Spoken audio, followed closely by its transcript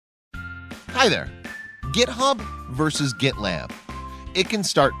Hi there. GitHub versus GitLab. It can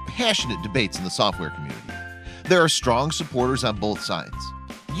start passionate debates in the software community. There are strong supporters on both sides.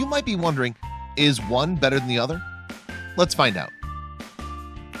 You might be wondering, is one better than the other? Let's find out.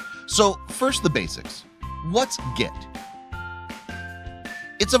 So first, the basics. What's Git?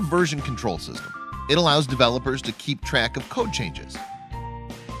 It's a version control system. It allows developers to keep track of code changes.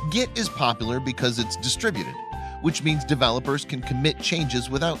 Git is popular because it's distributed, which means developers can commit changes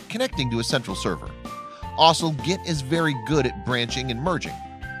without connecting to a central server. Also, Git is very good at branching and merging.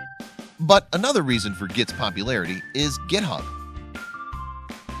 But another reason for Git's popularity is GitHub.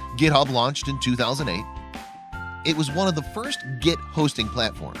 GitHub launched in 2008. It was one of the first Git hosting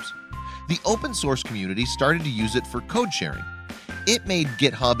platforms. The open source community started to use it for code sharing. It made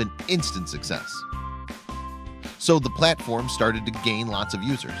GitHub an instant success. So the platform started to gain lots of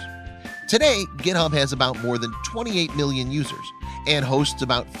users. Today, GitHub has about more than 28 million users and hosts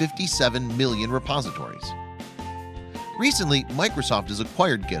about 57 million repositories. Recently, Microsoft has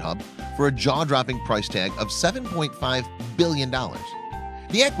acquired GitHub for a jaw-dropping price tag of $7.5 billion.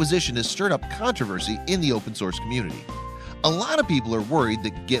 The acquisition has stirred up controversy in the open source community. A lot of people are worried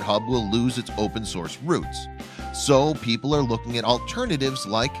that GitHub will lose its open source roots, so people are looking at alternatives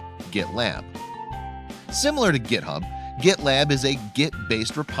like GitLab. Similar to GitHub, GitLab is a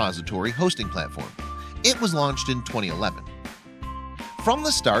Git-based repository hosting platform. It was launched in 2011. From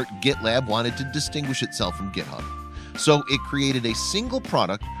the start, GitLab wanted to distinguish itself from GitHub, so it created a single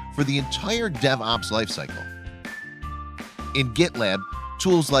product for the entire DevOps lifecycle. In GitLab,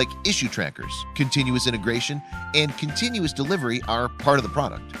 tools like issue trackers, continuous integration, and continuous delivery are part of the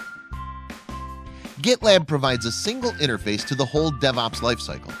product. GitLab provides a single interface to the whole DevOps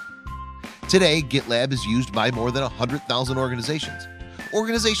lifecycle. Today, GitLab is used by more than 100,000 organizations.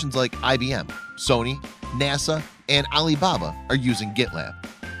 Organizations like IBM, Sony, NASA, and Alibaba are using GitLab.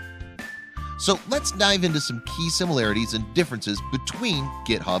 So let's dive into some key similarities and differences between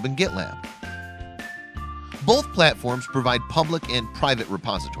GitHub and GitLab. Both platforms provide public and private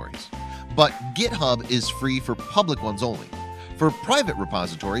repositories, but GitHub is free for public ones only. For private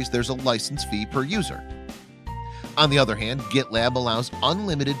repositories, there's a license fee per user. On the other hand, GitLab allows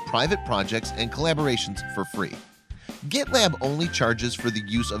unlimited private projects and collaborations for free. GitLab only charges for the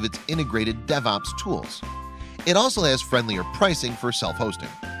use of its integrated DevOps tools. It also has friendlier pricing for self-hosting.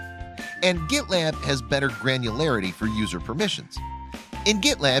 And GitLab has better granularity for user permissions. In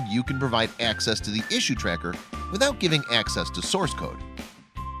GitLab, you can provide access to the issue tracker without giving access to source code.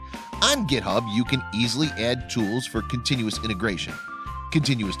 On GitHub, you can easily add tools for continuous integration,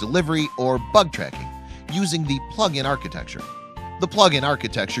 continuous delivery, or bug tracking using the plugin architecture. The plugin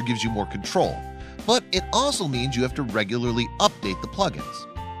architecture gives you more control, but it also means you have to regularly update the plugins.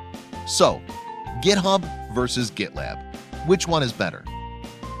 So, GitHub versus GitLab. Which one is better?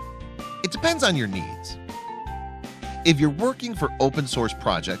 It depends on your needs. If you're working for open source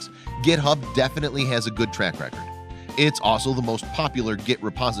projects, GitHub definitely has a good track record. It's also the most popular Git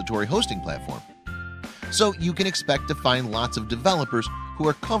repository hosting platform. So you can expect to find lots of developers who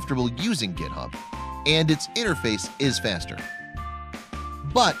are comfortable using GitHub, and its interface is faster.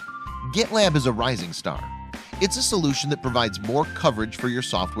 But GitLab is a rising star. It's a solution that provides more coverage for your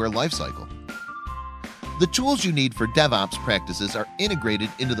software lifecycle. The tools you need for DevOps practices are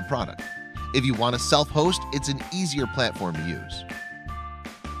integrated into the product. If you want to self-host, it's an easier platform to use.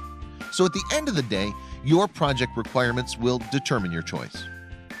 So at the end of the day, your project requirements will determine your choice.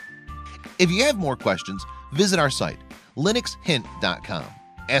 If you have more questions, visit our site, linuxhint.com.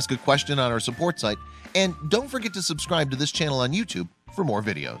 Ask a question on our support site, and don't forget to subscribe to this channel on YouTube for more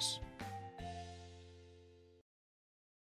videos.